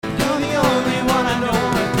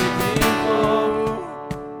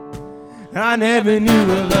I never knew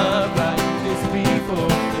a love like this before.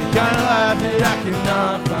 The kind of love that I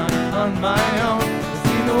cannot find on my own. I've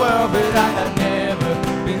seen the world, but I have never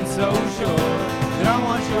been so sure that I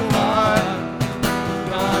want your heart.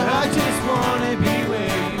 God, I just want to be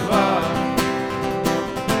where you are.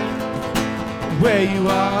 Where you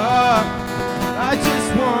are. I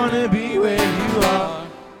just want to be where you are.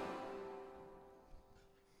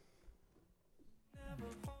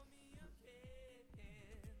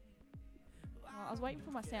 I was waiting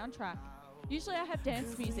for my soundtrack. Usually I have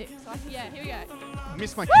dance music, so here we go.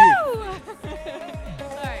 Missed my cue.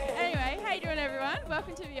 So anyway, how you doing everyone?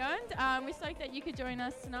 Welcome to Beyond. We're stoked that you could join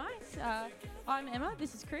us tonight. I'm Emma,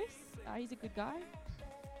 this is Chris. He's a good guy.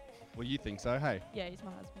 Well, you think so, hey? Yeah, he's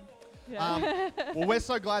my husband. Yeah. Well, we're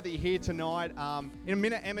so glad that you're here tonight. In a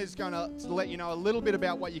minute, Emma's going to let you know a little bit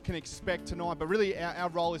about what you can expect tonight, but really our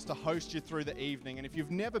role is to host you through the evening. And if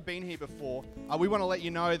you've never been here before, we want to let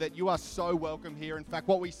you know that you are so welcome here. In fact,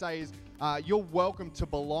 what we say is you're welcome to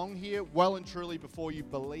belong here well and truly before you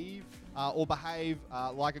believe or behave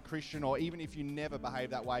like a Christian, or even if you never behave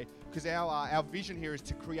that way, because our vision here is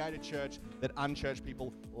to create a church that unchurched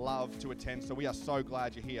people love to attend. So we are so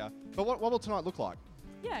glad you're here. But what will tonight look like?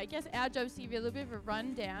 Yeah, I guess our job is to give you a little bit of a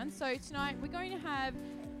rundown. So tonight we're going to have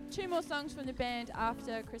 2 more songs from the band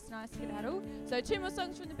after Chris and I skedaddle. So 2 more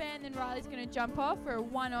songs from the band, then Riley's going to jump off for a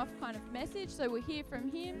one-off kind of message. So we'll hear from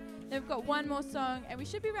him. Then we've got 1 more song, and we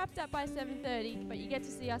should be wrapped up by 7:30. But you get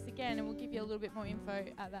to see us again, and we'll give you a little bit more info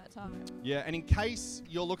at that time. Yeah, and in case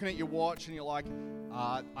you're looking at your watch and you're like,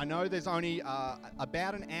 I know there's only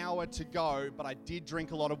about an hour to go, but I did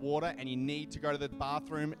drink a lot of water, and you need to go to the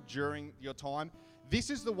bathroom during your time. This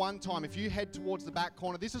is the one time, if you head towards the back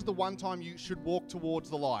corner, this is the one time you should walk towards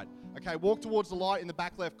the light. Okay, walk towards the light in the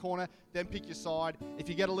back left corner, then pick your side. If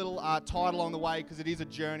you get a little tired along the way, because it is a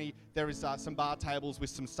journey, there is some bar tables with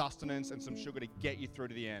some sustenance and some sugar to get you through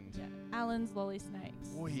to the end. Yeah, Allen's Lolly Snakes.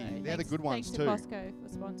 Boy, they're the good ones too. Thanks to Costco for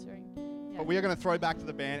sponsoring. Yeah. But we are going to throw back to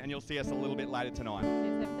the band, and you'll see us a little bit later tonight. See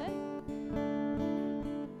you 7:30.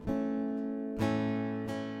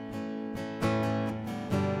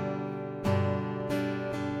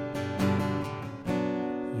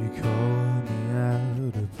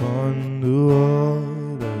 On the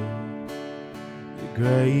water, the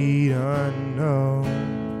great unknown,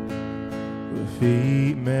 where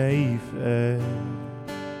feet may fail,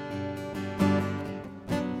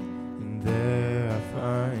 and there I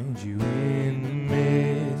find you in the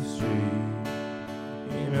mystery,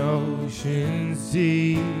 in oceans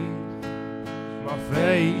deep, my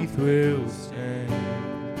faith will stand,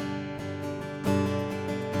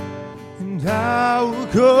 and I will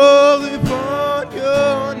call upon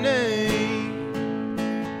your name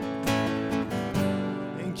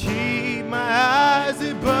and keep my eyes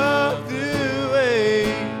above the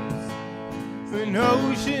waves. When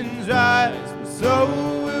oceans rise, my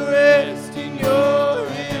soul will rest in your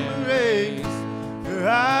embrace. For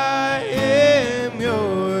I am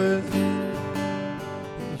yours,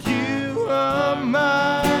 and you are mine.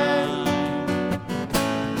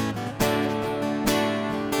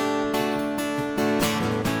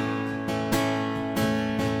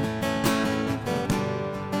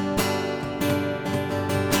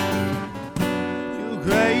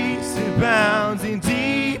 Bounds in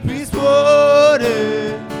deepest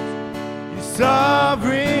waters, your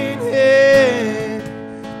sovereign hand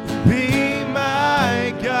will be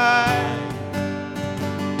my guide.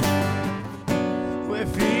 Where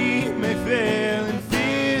feet may fail and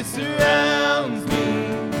fear surrounds me,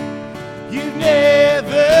 you've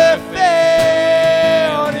never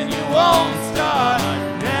failed and you won't start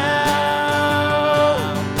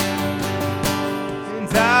now. And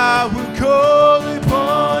I will call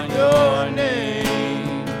upon your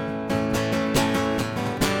name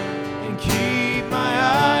and keep my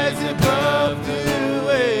eyes above the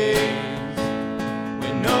waves.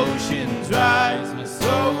 When oceans rise, my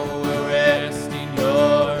soul will rest in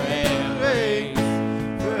your embrace.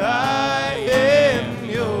 For I am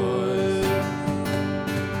yours,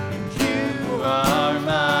 and you are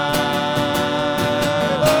mine.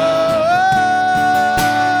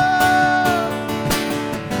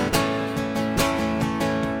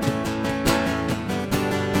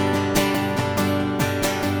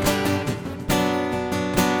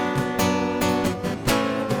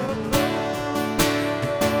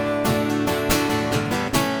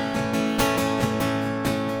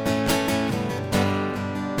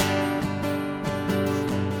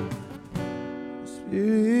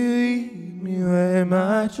 Lead me where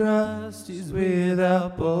my trust is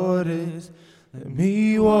without borders. Let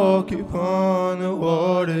me walk upon the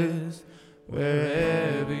waters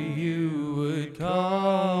wherever you would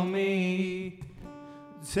call me.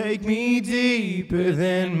 Take me deeper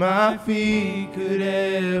than my feet could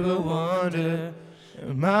ever wander,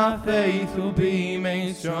 and my faith will be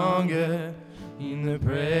made stronger in the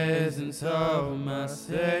presence of my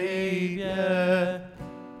Savior.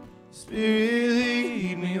 Spirit,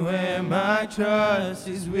 lead me where my trust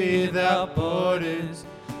is without borders.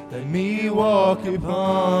 Let me walk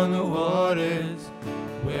upon the waters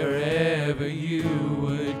wherever you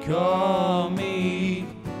would call me.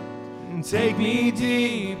 And take me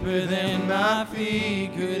deeper than my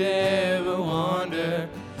feet could ever wander,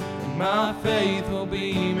 and my faith will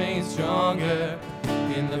be made stronger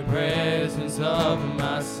in the presence of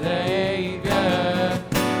my Savior.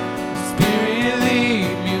 Spirit,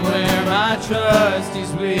 lead me where my trust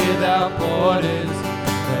is without borders.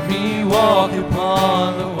 Let me walk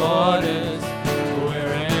upon the waters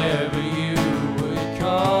wherever you would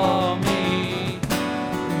call me.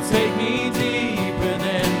 And take me deeper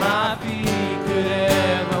than my feet could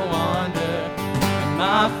ever wander, and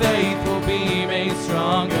my faith will be made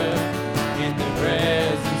stronger in the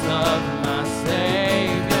presence of my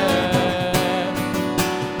Savior.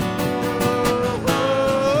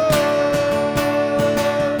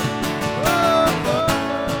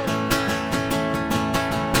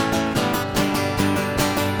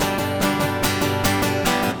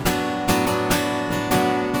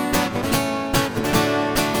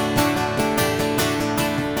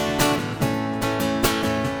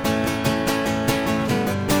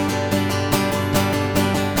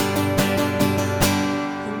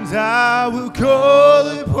 I will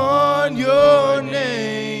call upon your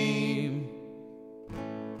name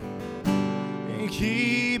and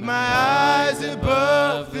keep my eyes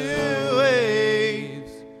above the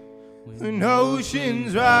waves. When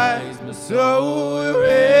oceans rise, my soul will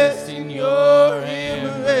rest in your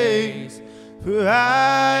embrace, for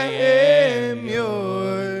I am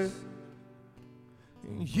yours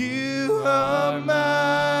and you are mine.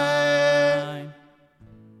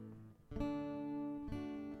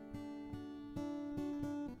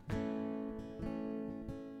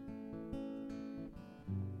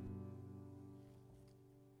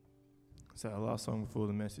 So our last song before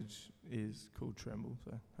the message is called Tremble, so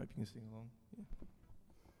hope you can sing along. Yeah.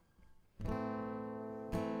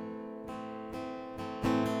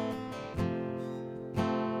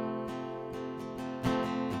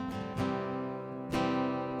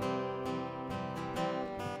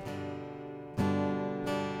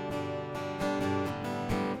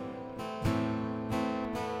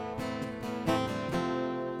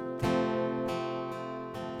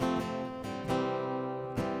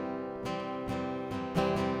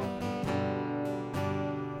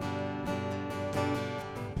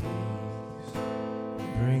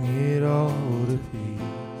 Bring it all to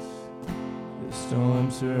peace. The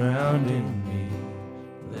storm surrounding me,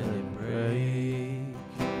 let it break.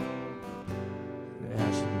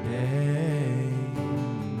 At your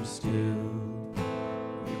name still,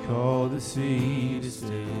 you call the sea to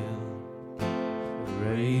still, the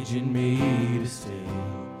rage in me to still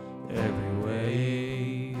every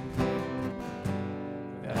wave.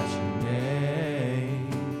 At your name,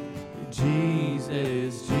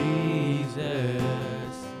 Jesus, Jesus,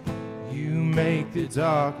 you make the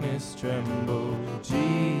darkness tremble.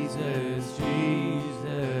 Jesus,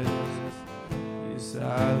 Jesus, you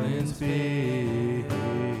silence fear.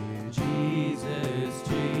 Jesus,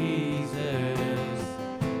 Jesus,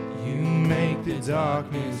 you make the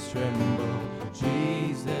darkness tremble.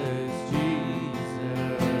 Jesus, Jesus.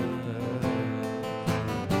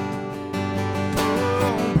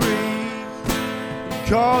 Oh, breathe.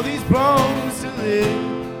 Call these bones to live.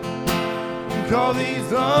 Call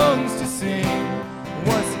these lungs to sing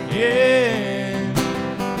once again.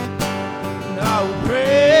 And I will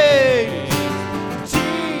praise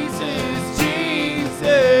Jesus,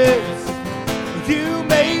 Jesus. You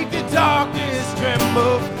make the darkness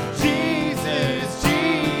tremble. Jesus,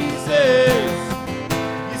 Jesus.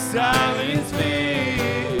 You silence fear.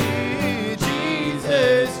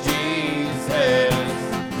 Jesus, Jesus.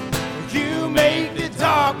 You make the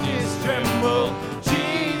darkness tremble.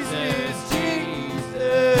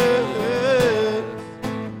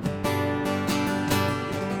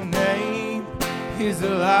 Is a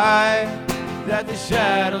light that the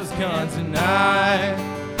shadows can't deny.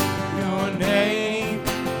 Your name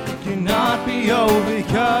cannot be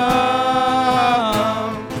overcome.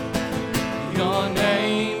 Your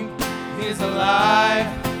name is a light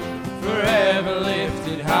forever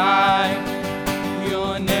lifted high.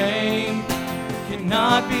 Your name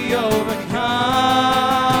cannot be overcome.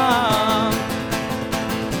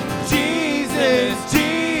 Jesus,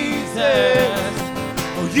 Jesus,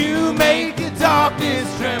 oh, you make darkness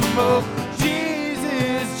tremble.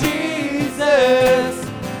 Jesus,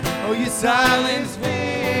 Oh, you silence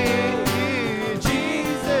me,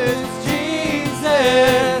 Jesus,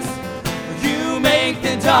 Jesus. You make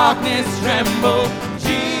the darkness tremble,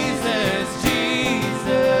 Jesus,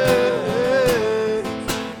 Jesus.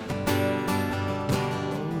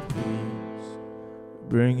 Oh, peace,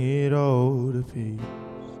 bring it all to peace.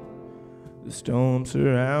 The storm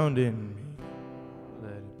surrounding me,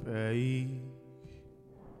 let it break.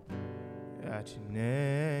 At your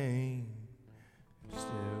name,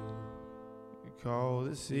 still, you call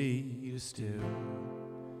the sea to still,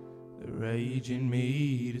 the rage in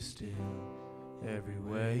me to still every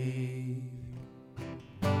wave.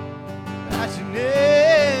 At your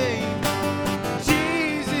name,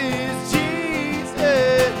 Jesus,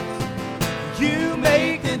 Jesus, you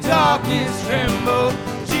make the darkness tremble,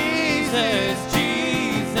 Jesus,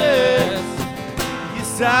 Jesus, you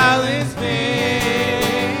silence me.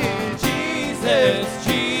 Jesus,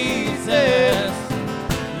 Jesus,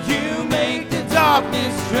 you make the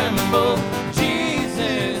darkness tremble,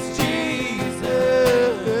 Jesus, Jesus.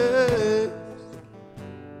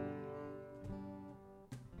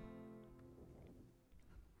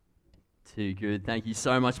 Too good. Thank you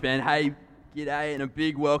so much, Ben. Hey, g'day and a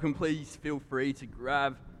big welcome. Please feel free to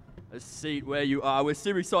grab a seat where you are. We're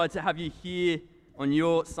super excited to have you here on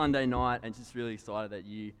your Sunday night and just really excited that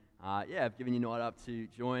you I've given your night up to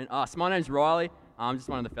join us. My name's Riley. I'm just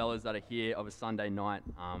one of the fellas that are here of a Sunday night.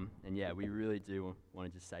 We really do want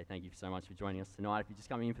to just say thank you so much for joining us tonight. If you're just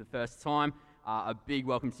coming in for the first time, a big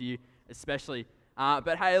welcome to you, especially.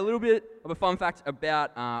 But hey, a little bit of a fun fact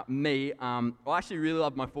about me. I actually really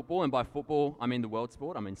love my football, and by football, I mean the world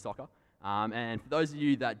sport. I mean soccer. And for those of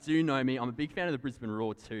you that do know me, I'm a big fan of the Brisbane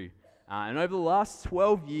Roar too. And over the last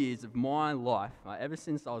 12 years of my life, ever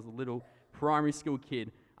since I was a little primary school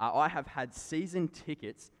kid, I have had season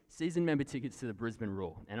member tickets to the Brisbane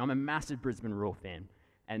Roar, and I'm a massive Brisbane Roar fan.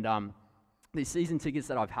 And these season tickets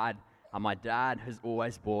that I've had, my dad has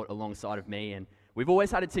always bought alongside of me, and we've always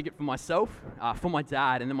had a ticket for myself, for my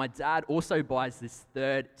dad, and then my dad also buys this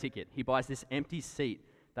third ticket. He buys this empty seat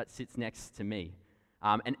that sits next to me.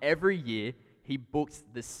 And every year, he books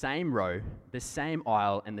the same row, the same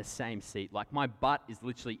aisle, and the same seat. Like, my butt is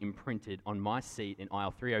literally imprinted on my seat in aisle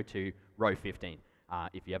 302, row 15.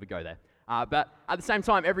 If you ever go there. But at the same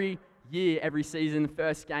time, every year, every season,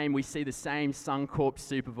 first game, we see the same Suncorp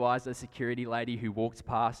supervisor, security lady who walks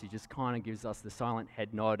past, who just kind of gives us the silent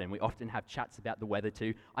head nod, and we often have chats about the weather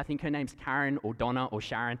too. I think her name's Karen or Donna or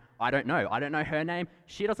Sharon. I don't know. I don't know her name.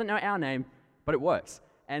 She doesn't know our name, but it works.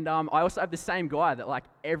 And I also have the same guy that, like,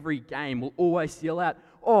 every game will always yell out,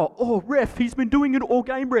 oh, ref, he's been doing it all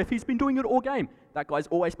game, ref, he's been doing it all game. That guy's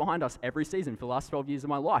always behind us every season for the last 12 years of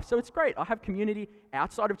my life. So it's great. I have community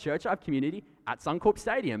outside of church. I have community at Suncorp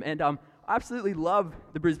Stadium. And I absolutely love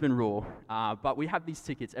the Brisbane Roar. But we have these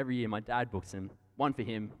tickets every year. My dad books them. One for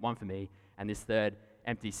him, one for me, and this third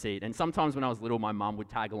empty seat. And sometimes when I was little, my mum would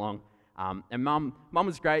tag along. And mum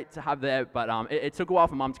was great to have there, but it took a while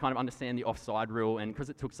for mum to kind of understand the offside rule, and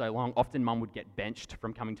because it took so long, often mum would get benched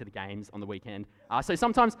from coming to the games on the weekend. So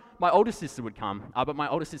sometimes my older sister would come, but my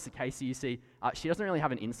older sister Casey, you see, she doesn't really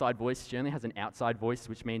have an inside voice. She only has an outside voice,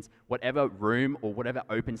 which means whatever room or whatever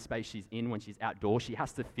open space she's in when she's outdoors, she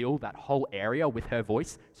has to fill that whole area with her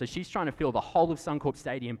voice. So she's trying to fill the whole of Suncorp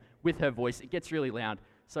Stadium with her voice. It gets really loud.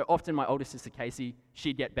 So often my older sister Casey,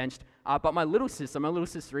 she'd get benched. But my little sister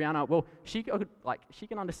Rihanna, well, she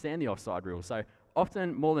can understand the offside rule. So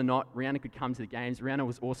often, more than not, Rihanna could come to the games. Rihanna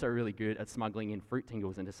was also really good at smuggling in fruit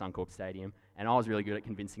tingles into Suncorp Stadium. And I was really good at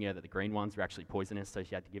convincing her that the green ones were actually poisonous, so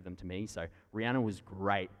she had to give them to me. So Rihanna was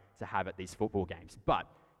great to have at these football games. But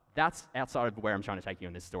that's outside of where I'm trying to take you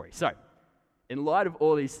in this story. So in light of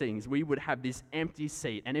all these things, we would have this empty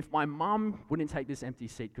seat. And if my mum wouldn't take this empty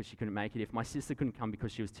seat because she couldn't make it, if my sister couldn't come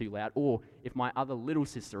because she was too loud, or if my other little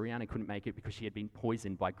sister, Rihanna, couldn't make it because she had been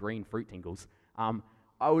poisoned by green fruit tingles,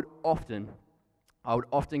 I would often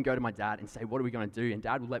go to my dad and say, what are we going to do? And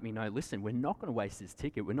Dad would let me know, listen, we're not going to waste this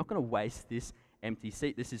ticket. We're not going to waste this empty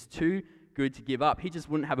seat. This is too good to give up. He just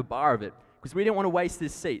wouldn't have a bar of it because we didn't want to waste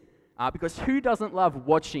this seat. Because who doesn't love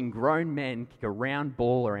watching grown men kick a round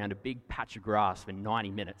ball around a big patch of grass for 90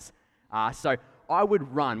 minutes? So I would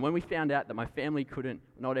run. When we found out that my family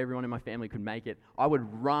not everyone in my family could make it, I would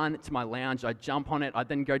run to my lounge. I'd jump on it. I'd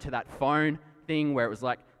then go to that phone thing where it was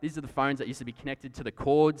like, these are the phones that used to be connected to the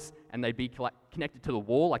cords and they'd be connected to the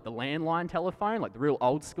wall, like the landline telephone, like the real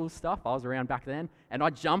old school stuff. I was around back then. And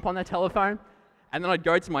I'd jump on the telephone And then I'd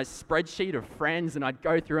go to my spreadsheet of friends and I'd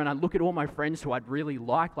go through and I'd look at all my friends who I'd really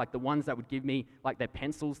like the ones that would give me like their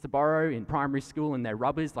pencils to borrow in primary school and their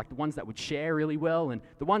rubbers, like the ones that would share really well and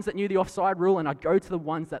the ones that knew the offside rule. And I'd go to the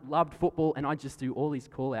ones that loved football and I'd just do all these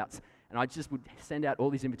call outs. And I just would send out all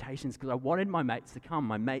these invitations because I wanted my mates to come,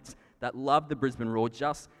 my mates that loved the Brisbane Roar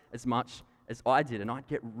just as much as I did. And I'd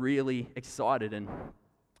get really excited. And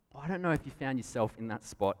I don't know if you found yourself in that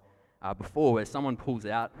spot before, where someone pulls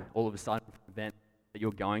out all of a sudden from an event that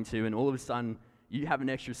you're going to, and all of a sudden you have an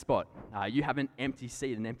extra spot. You have an empty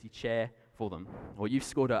seat, an empty chair for them. Or you've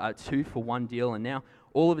scored a 2-for-1 deal, and now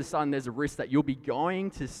all of a sudden there's a risk that you'll be going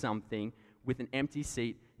to something with an empty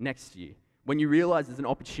seat next to you. When you realize there's an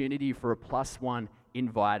opportunity for a +1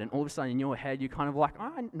 invite, and all of a sudden in your head you're kind of like,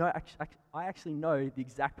 I actually know the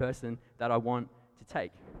exact person that I want to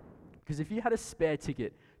take. Because if you had a spare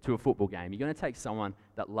ticket to a football game, you're going to take someone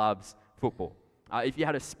that loves football. If you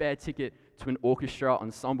had a spare ticket to an orchestra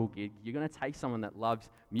ensemble gig, you're going to take someone that loves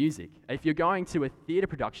music. If you're going to a theatre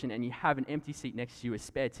production and you have an empty seat next to you, a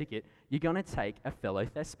spare ticket, you're going to take a fellow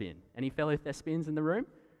thespian. Any fellow thespians in the room?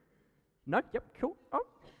 No? Yep, cool. Oh,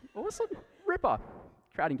 awesome. Ripper.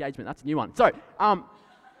 Crowd engagement, that's a new one.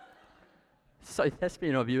 So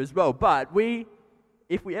thespian of you as well. But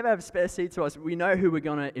if we ever have a spare seat to us, we know who we're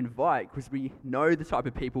going to invite because we know the type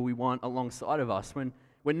of people we want alongside of us.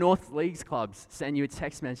 When North Leagues clubs send you a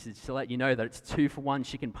text message to let you know that it's 2-for-1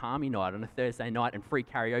 chicken palmy night on a Thursday night and free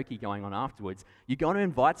karaoke going on afterwards, you're going to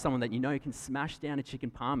invite someone that you know can smash down a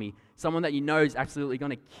chicken palmy, someone that you know is absolutely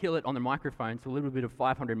going to kill it on the microphone to a little bit of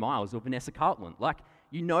 500 Miles or Vanessa Carlton. Like,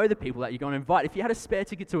 you know the people that you're going to invite. If you had a spare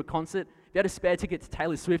ticket to a concert, if you had a spare ticket to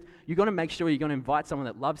Taylor Swift, you're going to make sure you're going to invite someone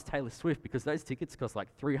that loves Taylor Swift because those tickets cost like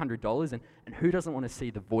 $300, and who doesn't want to see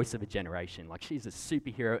the voice of a generation? Like, she's a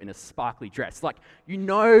superhero in a sparkly dress. Like, you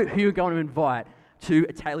know who you're going to invite to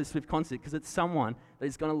a Taylor Swift concert because it's someone that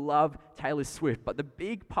is going to love Taylor Swift. But the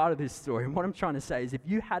big part of this story, and what I'm trying to say is if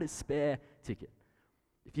you had a spare ticket,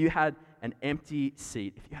 if you had an empty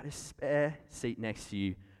seat, if you had a spare seat next to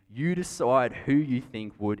you, you decide who you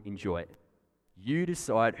think would enjoy it. You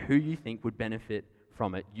decide who you think would benefit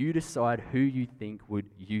from it. You decide who you think would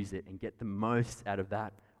use it and get the most out of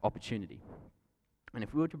that opportunity. And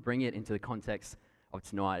if we were to bring it into the context of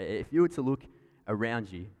tonight, if you were to look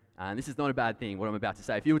around you, and this is not a bad thing, what I'm about to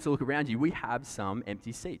say, if you were to look around you, we have some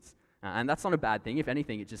empty seats. And that's not a bad thing. If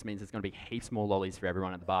anything, it just means there's going to be heaps more lollies for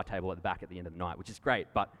everyone at the bar table at the back at the end of the night, which is great.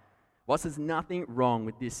 But whilst there's nothing wrong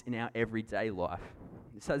with this in our everyday life,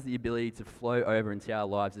 this has the ability to flow over into our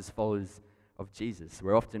lives as followers of Jesus,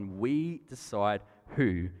 where often we decide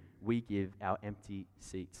who we give our empty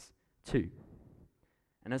seats to.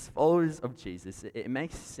 And as followers of Jesus, it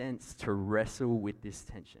makes sense to wrestle with this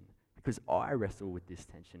tension, because I wrestle with this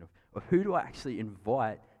tension of who do I actually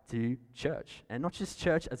invite to church? And not just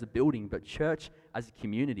church as a building, but church as a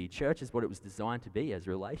community. Church is what it was designed to be, as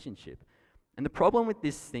a relationship. And the problem with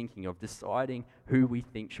this thinking of deciding who we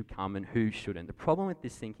think should come and who shouldn't, the problem with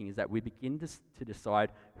this thinking is that we begin to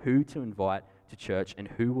decide who to invite to church and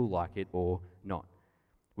who will like it or not.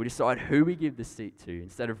 We decide who we give the seat to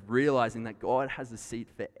instead of realizing that God has a seat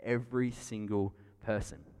for every single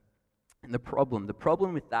person. And the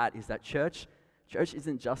problem with that is that church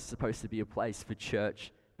isn't just supposed to be a place for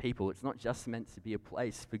church people. It's not just meant to be a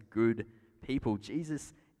place for good people.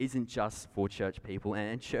 Jesus isn't just for church people,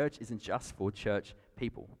 and church isn't just for church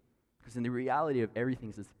people. Because in the reality of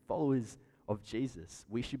everything, as followers of Jesus,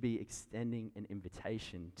 we should be extending an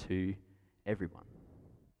invitation to everyone.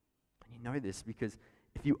 And you know this because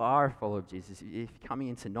if you are a follower of Jesus, if you're coming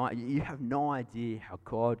in tonight, you have no idea how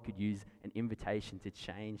God could use an invitation to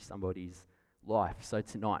change somebody's life. So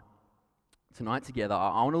tonight together,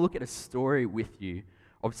 I want to look at a story with you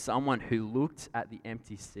of someone who looked at the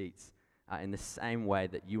empty seats in the same way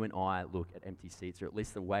that you and I look at empty seats, or at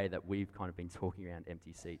least the way that we've kind of been talking around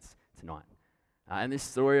empty seats tonight. And this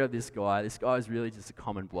story of this guy is really just a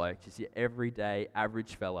common bloke, just your everyday,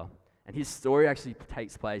 average fella. And his story actually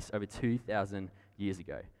takes place over 2,000 years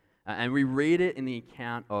ago. And we read it in the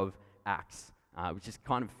account of Acts, which is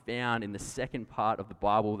kind of found in the second part of the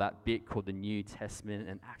Bible, that bit called the New Testament.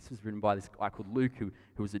 And Acts was written by this guy called Luke, who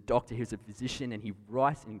was a doctor, he was a physician, and he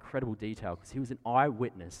writes in incredible detail because he was an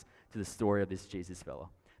eyewitness to the story of this Jesus fella.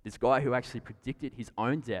 This guy who actually predicted his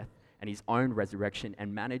own death and his own resurrection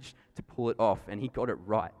and managed to pull it off, and he got it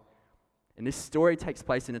right. And this story takes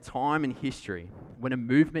place in a time in history when a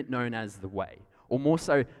movement known as the Way, or more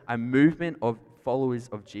so a movement of followers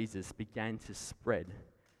of Jesus, began to spread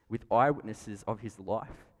with eyewitnesses of his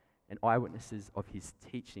life and eyewitnesses of his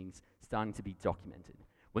teachings starting to be documented.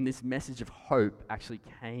 When this message of hope actually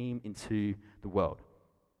came into the world.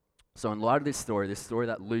 So in light of this story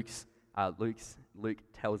that Luke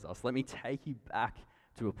tells us, let me take you back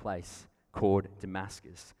to a place called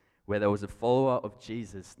Damascus, where there was a follower of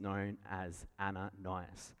Jesus known as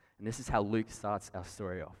Ananias. And this is how Luke starts our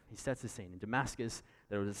story off. He sets the scene. In Damascus,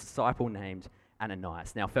 there was a disciple named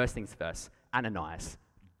Ananias. Now, first things first, Ananias,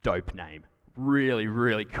 dope name. Really,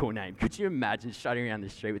 really cool name. Could you imagine strutting around the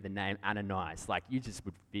street with the name Ananias? Like, you just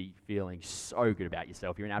would be feeling so good about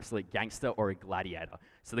yourself. You're an absolute gangster or a gladiator.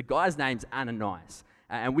 So the guy's name's Ananias.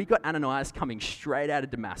 And we got Ananias coming straight out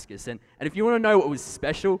of Damascus. And if you want to know what was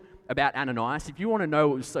special about Ananias, if you want to know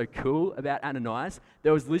what was so cool about Ananias,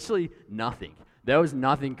 there was literally nothing. There was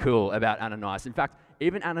nothing cool about Ananias. In fact,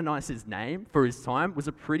 even Ananias' name for his time was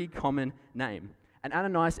a pretty common name. And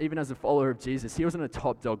Ananias, even as a follower of Jesus, he wasn't a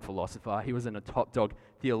top dog philosopher. He wasn't a top dog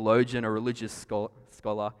theologian or religious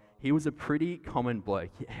scholar. He was a pretty common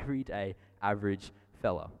bloke, everyday, average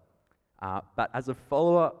fella. But as a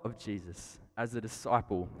follower of Jesus, as a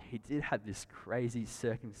disciple, he did have this crazy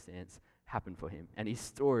circumstance happen for him. And his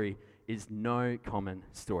story is no common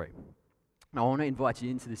story. Now, I want to invite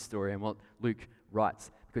you into this story and what Luke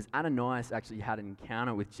writes, because Ananias actually had an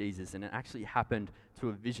encounter with Jesus, and it actually happened to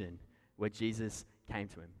a vision where Jesus came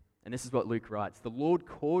to him. And this is what Luke writes. The Lord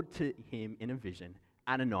called to him in a vision,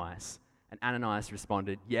 Ananias. And Ananias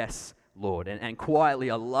responded, "Yes, Lord." And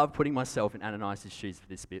quietly, I love putting myself in Ananias' shoes for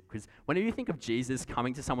this bit, because whenever you think of Jesus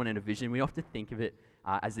coming to someone in a vision, we often think of it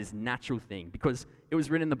as this natural thing, because it was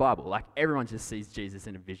written in the Bible. Like, everyone just sees Jesus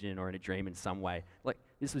in a vision or in a dream in some way. Like,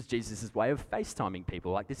 this was Jesus' way of FaceTiming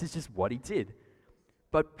people. Like, this is just what he did.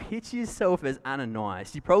 But picture yourself as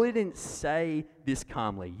Ananias. You probably didn't say this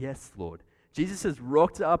calmly, "Yes, Lord." Jesus has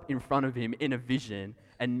rocked up in front of him in a vision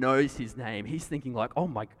and knows his name. He's thinking like, oh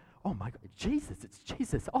my God, Jesus, it's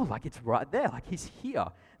Jesus. Oh, like it's right there, like he's here.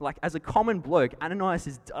 Like, as a common bloke, Ananias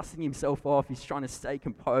is dusting himself off. He's trying to stay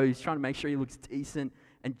composed, trying to make sure he looks decent.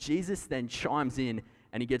 And Jesus then chimes in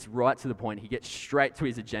and he gets right to the point. He gets straight to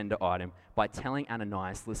his agenda item by telling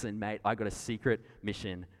Ananias, "Listen, mate, I got a secret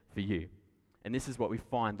mission for you." And this is what we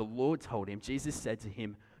find. The Lord told him, Jesus said to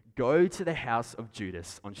him, "Go to the house of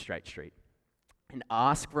Judas on Straight Street and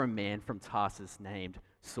ask for a man from Tarsus named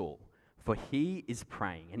Saul, for he is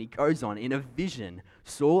praying." And he goes on, "In a vision,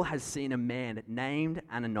 Saul has seen a man named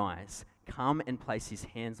Ananias come and place his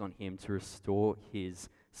hands on him to restore his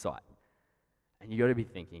sight." And you got to be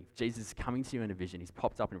thinking, Jesus is coming to you in a vision. He's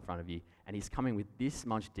popped up in front of you, and he's coming with this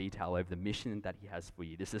much detail over the mission that he has for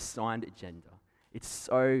you, this assigned agenda. It's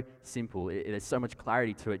so simple. There's so much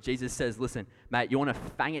clarity to it. Jesus says, "Listen, mate, you want to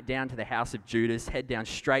fang it down to the house of Judas, head down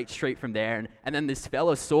Straight Street from there. And then this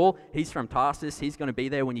fella, Saul, he's from Tarsus. He's going to be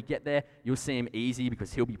there. When you get there, you'll see him easy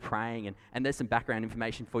because he'll be praying. And there's some background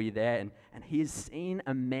information for you there. And he has seen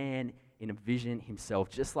a man in a vision himself,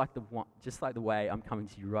 just like the way I'm coming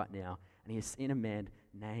to you right now. And he has seen a man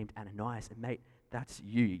named Ananias. And mate, that's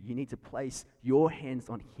you. You need to place your hands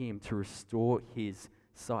on him to restore his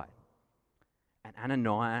sight." And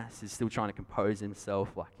Ananias is still trying to compose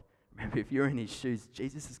himself. Like, remember, if you're in his shoes,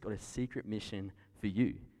 Jesus has got a secret mission for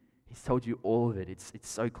you. He's told you all of it. It's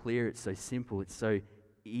so clear, it's so simple, it's so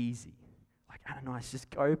easy. Like, Ananias, just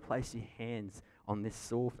go place your hands on this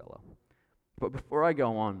Saul fella. But before I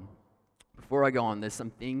go on, there's some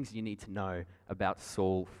things you need to know about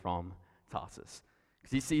Saul from Tarsus.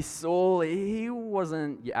 Because you see, Saul, he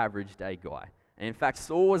wasn't your average day guy. And in fact,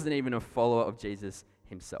 Saul wasn't even a follower of Jesus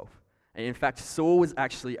himself. And in fact, Saul was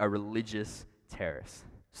actually a religious terrorist.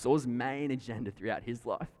 Saul's main agenda throughout his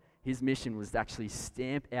life, his mission was to actually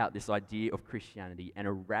stamp out this idea of Christianity and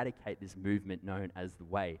eradicate this movement known as the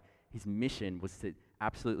Way. His mission was to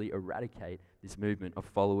absolutely eradicate this movement of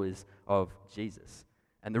followers of Jesus.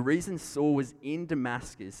 And the reason Saul was in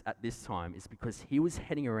Damascus at this time is because he was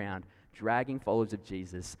heading around dragging followers of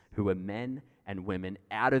Jesus who were men and women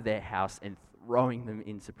out of their house and throwing them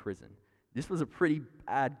into prison. This was a pretty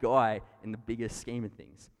bad guy in the bigger scheme of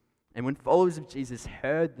things. And when followers of Jesus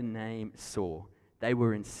heard the name Saul, they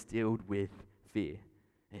were instilled with fear.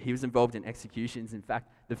 And he was involved in executions. In fact,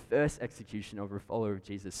 the first execution of a follower of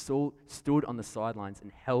Jesus, Saul stood on the sidelines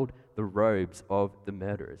and held the robes of the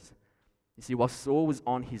murderers. You see, while Saul was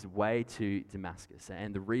on his way to Damascus,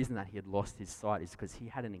 and the reason that he had lost his sight is because he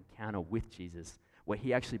had an encounter with Jesus where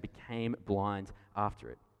he actually became blind after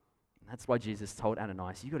it. That's why Jesus told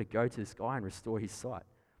Ananias, "You got to go to this guy and restore his sight."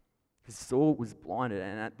 Because Saul was blinded,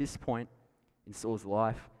 and at this point in Saul's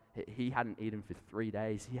life, he hadn't eaten for 3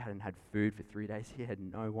 days. He hadn't had food for 3 days. He had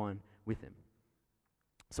no one with him.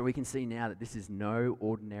 So we can see now that this is no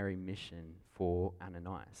ordinary mission for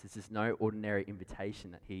Ananias. This is no ordinary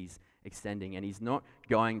invitation that he's extending, and he's not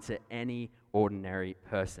going to any ordinary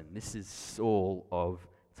person. This is Saul of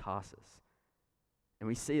Tarsus. And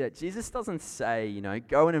we see that Jesus doesn't say,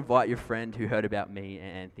 go and invite your friend who heard about me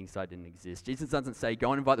and thinks I didn't exist. Jesus doesn't say,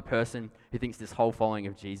 go and invite the person who thinks this whole following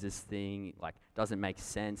of Jesus thing doesn't make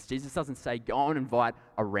sense. Jesus doesn't say, go and invite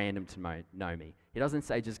a random to know me. He doesn't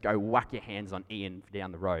say, just go whack your hands on Ian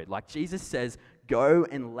down the road. Jesus says, go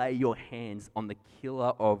and lay your hands on the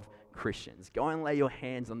killer of Christians. Go and lay your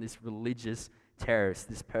hands on this religious terrorist,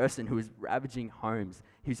 this person who is ravaging homes,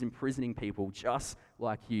 who's imprisoning people just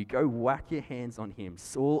like you. Go whack your hands on him,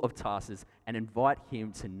 Saul of Tarsus, and invite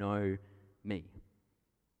him to know me.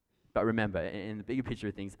 But remember, in the bigger picture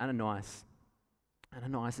of things, Ananias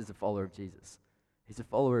is a follower of Jesus. He's a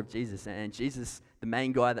follower of Jesus, and Jesus, the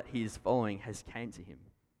main guy that he is following, has came to him,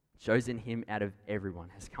 chosen him out of everyone,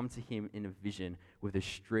 has come to him in a vision with a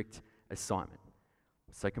strict assignment.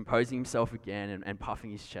 So composing himself again and puffing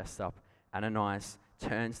his chest up, Ananias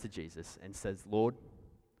turns to Jesus and says, Lord,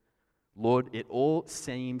 it all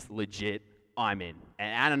seems legit. I'm in.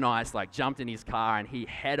 And Ananias jumped in his car and he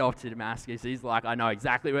head off to Damascus. He's like, I know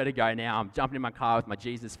exactly where to go now. I'm jumping in my car with my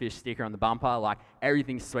Jesus fish sticker on the bumper.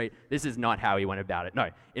 Everything's sweet. This is not how he went about it. No.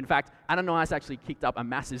 In fact, Ananias actually kicked up a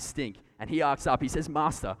massive stink and he arcs up. He says,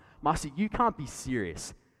 Master, you can't be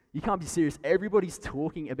serious. You can't be serious. Everybody's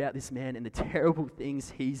talking about this man and the terrible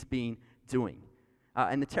things he's been doing.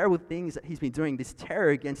 And the terrible things that he's been doing, this terror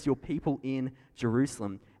against your people in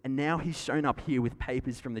Jerusalem. And now he's shown up here with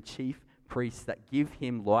papers from the chief priests that give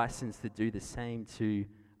him license to do the same to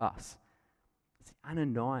us. See,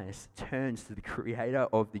 Ananias turns to the creator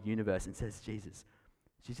of the universe and says, Jesus,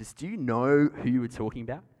 do you know who you were talking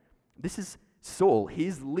about? This is Saul.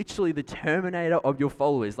 He's literally the terminator of your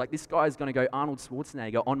followers. This guy is going to go Arnold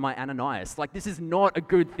Schwarzenegger on my Ananias. This is not a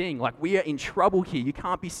good thing. We are in trouble here. You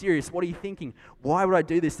can't be serious. What are you thinking? Why would I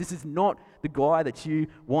do this? This is not the guy that you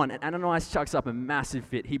want. And Ananias chucks up a massive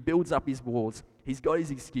fit. He builds up his walls. He's got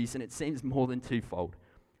his excuse, and it seems more than twofold.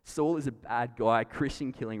 Saul is a bad guy,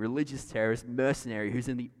 Christian-killing, religious terrorist, mercenary, who's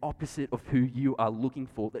in the opposite of who you are looking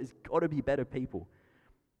for. There's got to be better people.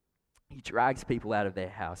 He drags people out of their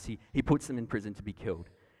house. He puts them in prison to be killed.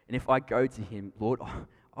 And if I go to him, Lord,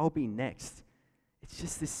 I'll be next. It's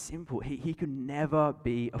just this simple. He could never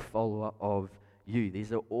be a follower of you.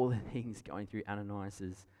 These are all the things going through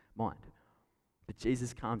Ananias' mind. But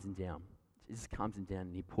Jesus calms him down. Jesus calms him down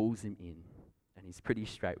and he pulls him in. And he's pretty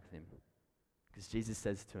straight with him. Because Jesus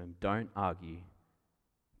says to him, don't argue,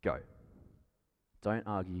 go. Don't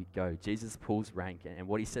argue, go. Jesus pulls rank. And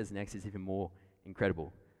what he says next is even more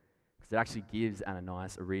incredible. Because it actually gives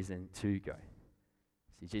Ananias a reason to go.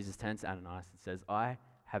 See, Jesus turns to Ananias and says, I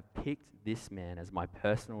have picked this man as my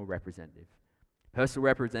personal representative. Personal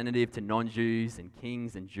representative to non-Jews and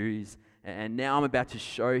kings and Jews. And now I'm about to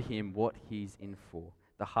show him what he's in for.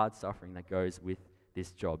 The hard suffering that goes with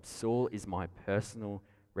this job. Saul is my personal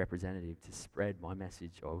representative to spread my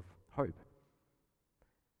message of hope.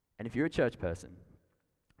 And if you're a church person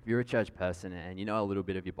and you know a little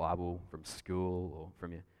bit of your Bible from school or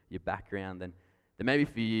from your background, then maybe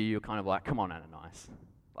for you, you're kind of like, come on, Ananias.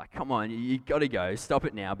 Come on, you got to go. Stop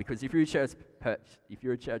it now. Because if you're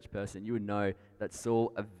a church person, you would know that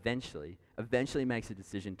Saul eventually makes a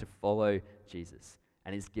decision to follow Jesus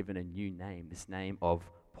and is given a new name, this name of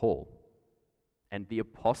Paul. And the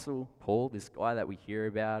Apostle Paul, this guy that we hear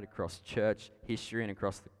about across church history and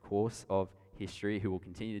across the course of history, who we'll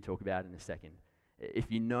continue to talk about in a second.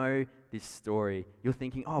 If you know this story, you're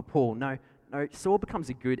thinking, oh, Paul, no, Saul becomes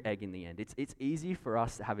a good egg in the end. It's easy for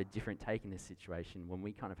us to have a different take in this situation when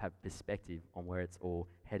we kind of have perspective on where it's all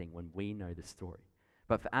heading, when we know the story.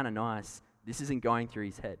 But for Ananias, this isn't going through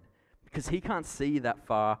his head because he can't see that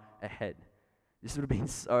far ahead. This would have been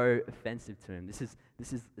so offensive to him. This is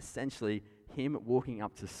essentially him walking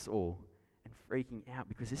up to Saul and freaking out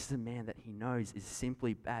because this is a man that he knows is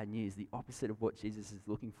simply bad news, the opposite of what Jesus is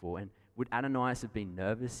looking for. And would Ananias have been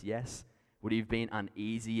nervous? Yes. Would he have been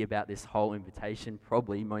uneasy about this whole invitation?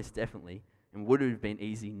 Probably, most definitely. And would it have been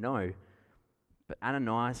easy? No. But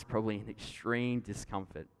Ananias, probably in extreme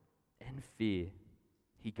discomfort and fear,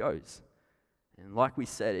 he goes. And like we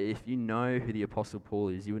said, if you know who the Apostle Paul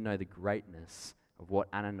is, you would know the greatness of what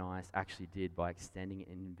Ananias actually did by extending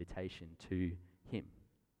an invitation to him.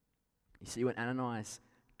 You see, when Ananias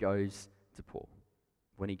goes to Paul,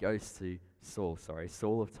 when he goes to Saul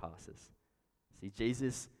of Tarsus, see,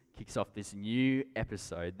 Jesus kicks off this new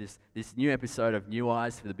episode, this new episode of New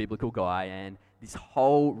Eyes for the Biblical Guy, and this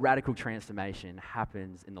whole radical transformation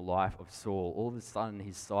happens in the life of Saul. All of a sudden,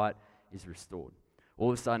 his sight is restored.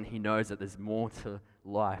 All of a sudden, he knows that there's more to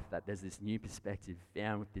life, that there's this new perspective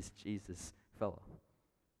found with this Jesus fella.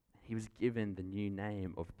 He was given the new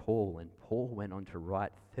name of Paul, and Paul went on to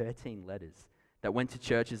write 13 letters that went to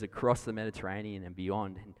churches across the Mediterranean and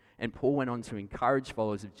beyond. And Paul went on to encourage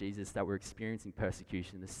followers of Jesus that were experiencing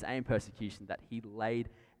persecution, the same persecution that he laid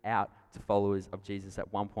out to followers of Jesus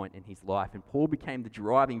at one point in his life. And Paul became the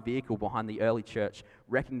driving vehicle behind the early church,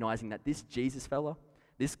 recognizing that this Jesus fella,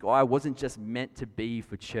 this guy wasn't just meant to be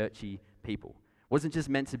for churchy people, wasn't just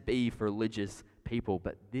meant to be for religious people,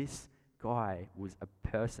 but this guy was a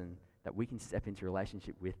person that we can step into a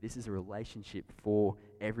relationship with. This is a relationship for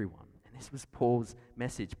everyone. And this was Paul's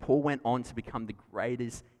message. Paul went on to become the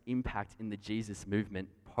greatest impact in the Jesus movement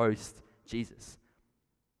post-Jesus.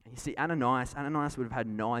 And you see, Ananias would have had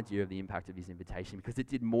no idea of the impact of his invitation because it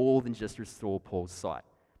did more than just restore Paul's sight.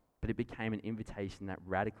 But it became an invitation that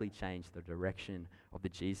radically changed the direction of the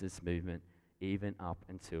Jesus movement even up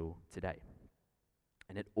until today.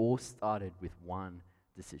 And it all started with one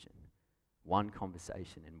decision, one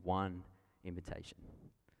conversation, and one invitation.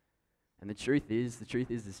 And the truth is,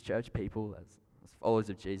 as church people, as followers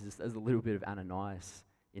of Jesus, there's a little bit of Ananias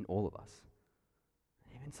in all of us.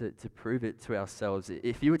 Even to prove it to ourselves,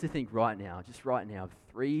 if you were to think right now, just right now, of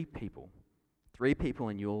three people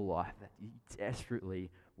in your life that you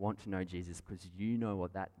desperately want to know Jesus because you know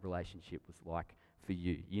what that relationship was like for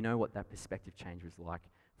you. You know what that perspective change was like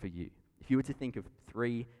for you. If you were to think of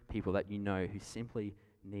three people that you know who simply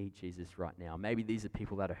need Jesus right now, maybe these are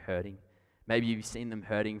people that are hurting. Maybe you've seen them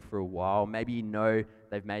hurting for a while. Maybe you know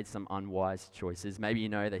they've made some unwise choices. Maybe you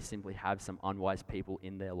know they simply have some unwise people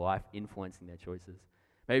in their life influencing their choices.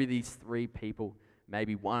 Maybe these three people,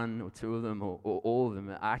 maybe one or two of them or all of them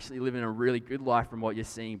are actually living a really good life from what you're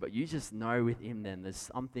seeing, but you just know within them there's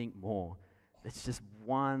something more. It's just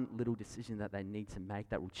one little decision that they need to make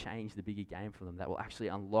that will change the bigger game for them, that will actually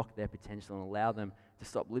unlock their potential and allow them to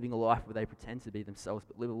stop living a life where they pretend to be themselves,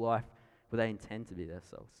 but live a life where they intend to be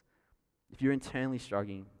themselves. If you're internally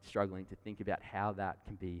struggling to think about how that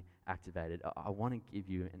can be activated, I want to give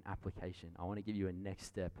you an application. I want to give you a next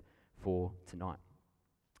step for tonight.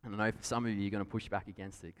 And I know for some of you, you're going to push back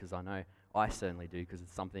against it because I know I certainly do because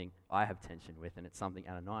it's something I have tension with and it's something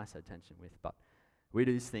Ananias had tension with. But we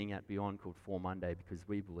do this thing at Beyond called 4 Monday because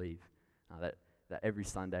we believe that every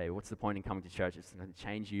Sunday, what's the point in coming to church? It's not going to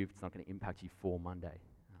change you if it's not going to impact you for Monday.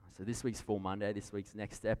 So this week's 4 Monday, this week's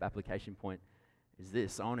next step application point is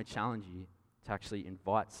this. I want to challenge you to actually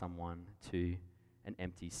invite someone to an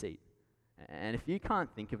empty seat. And if you can't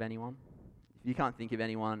think of anyone,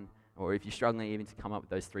 or if you're struggling even to come up with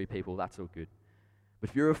those three people, that's all good. But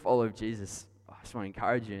if you're a follower of Jesus, I just want to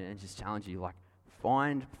encourage you and just challenge you,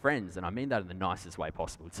 find friends, and I mean that in the nicest way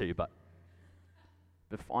possible too, but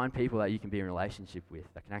find people that you can be in a relationship with,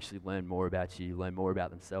 that can actually learn more about you, learn more about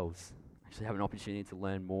themselves, actually have an opportunity to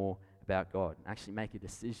learn more about God, and actually make a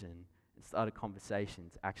decision and start a conversation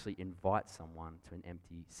to actually invite someone to an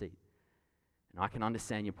empty seat. And I can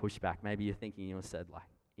understand your pushback. Maybe you're thinking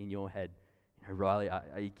in your head, Riley,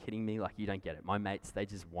 are you kidding me? You don't get it. My mates, they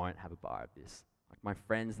just won't have a bar of this. My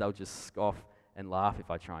friends, they'll just scoff and laugh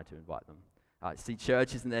if I try to invite them. See,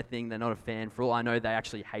 church isn't their thing. They're not a fan. For all I know, they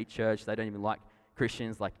actually hate church. They don't even like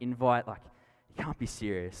Christians. Invite, you can't be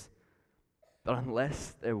serious. But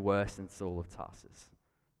unless they're worse than Saul of Tarsus,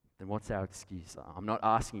 then what's our excuse? I'm not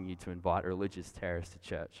asking you to invite a religious terrorist to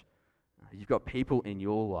church. You've got people in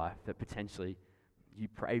your life that potentially you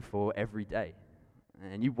pray for every day.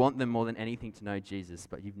 And you want them more than anything to know Jesus,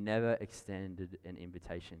 but you've never extended an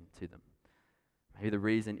invitation to them. Maybe the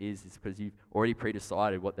reason is because you've already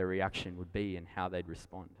pre-decided what their reaction would be and how they'd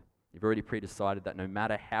respond. You've already pre-decided that no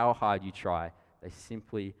matter how hard you try, they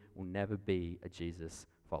simply will never be a Jesus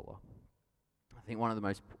follower. I think one of the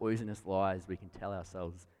most poisonous lies we can tell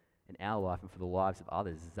ourselves in our life and for the lives of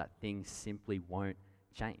others is that things simply won't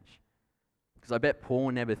change. Because I bet Paul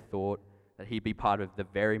never thought that he'd be part of the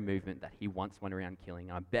very movement that he once went around killing.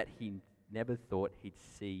 And I bet he never thought he'd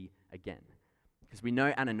see again. Because we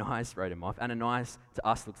know Ananias wrote him off. Ananias, to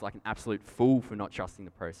us, looks like an absolute fool for not trusting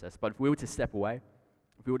the process. But if we were to step away,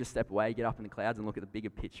 get up in the clouds and look at the bigger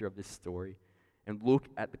picture of this story, and look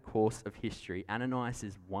at the course of history,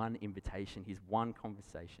 Ananias' one invitation, his one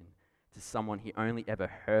conversation to someone he only ever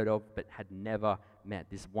heard of but had never met,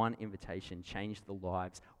 this one invitation changed the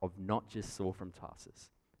lives of not just Saul from Tarsus,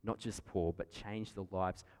 not just Paul, but changed the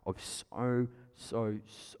lives of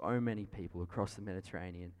so many people across the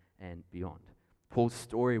Mediterranean and beyond. Paul's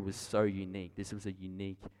story was so unique. This was a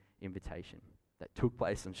unique invitation that took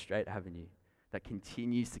place on Straight Avenue, that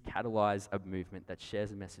continues to catalyze a movement that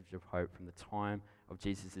shares a message of hope from the time of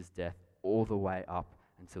Jesus' death all the way up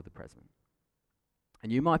until the present.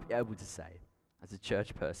 And you might be able to say, as a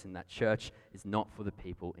church person, that church is not for the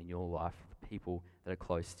people in your life, the people that are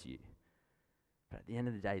close to you. But at the end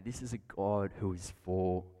of the day, this is a God who is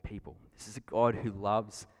for people. This is a God who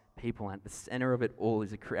loves people. And at the center of it all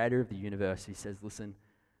is a creator of the universe who says, listen,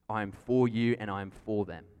 I am for you and I am for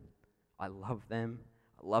them. I love them.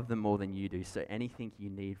 I love them more than you do. So anything you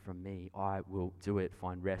need from me, I will do it.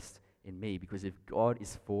 Find rest in me. Because if God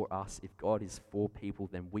is for us, if God is for people,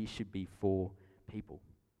 then we should be for people.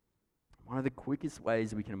 One of the quickest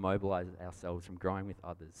ways we can immobilize ourselves from growing with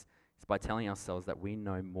others is by telling ourselves that we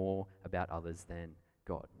know more about others than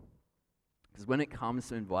God. Because when it comes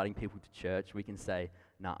to inviting people to church, we can say,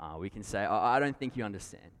 nah, we can say, I don't think you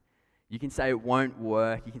understand. You can say it won't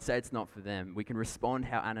work. You can say it's not for them. We can respond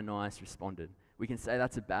how Ananias responded. We can say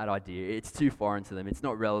that's a bad idea. It's too foreign to them. It's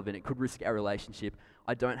not relevant. It could risk our relationship.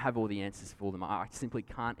 I don't have all the answers for them. I simply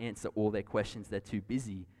can't answer all their questions. They're too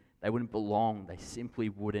busy. They wouldn't belong. They simply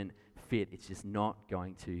wouldn't fit. It's just not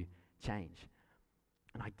going to change.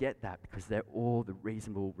 And I get that because they're all the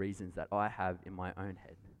reasonable reasons that I have in my own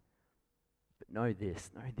head. But know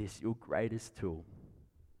this, your greatest tool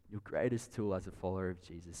as a follower of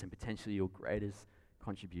Jesus, and potentially your greatest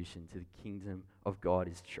contribution to the kingdom of God,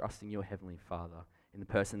 is trusting your Heavenly Father in the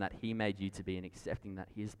person that He made you to be, and accepting that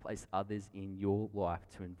He has placed others in your life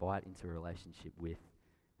to invite into a relationship with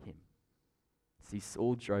Him. See,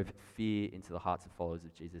 Saul drove fear into the hearts of followers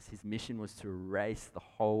of Jesus. His mission was to erase the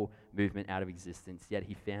whole movement out of existence, yet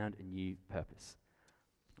he found a new purpose.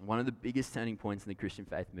 And one of the biggest turning points in the Christian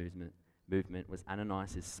faith movement was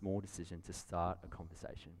Ananias' small decision to start a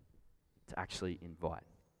conversation, to actually invite.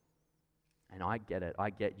 And I get it. I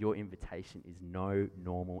get your invitation is no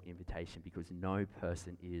normal invitation, because no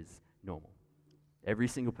person is normal. Every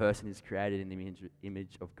single person is created in the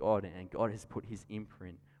image of God, and God has put His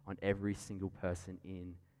imprint on every single person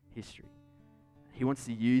in history. He wants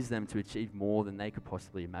to use them to achieve more than they could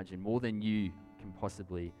possibly imagine, more than you can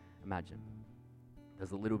possibly imagine.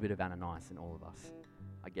 There's a little bit of Ananias in all of us.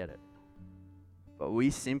 I get it. But we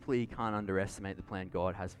simply can't underestimate the plan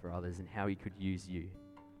God has for others and how He could use you.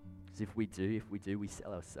 Because if we do, we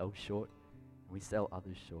sell ourselves short, and we sell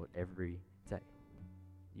others short every day.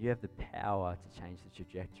 You have the power to change the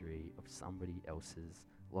trajectory of somebody else's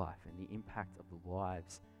life and the impact of the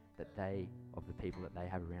lives of the people that they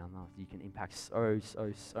have around us. You can impact so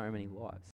many lives.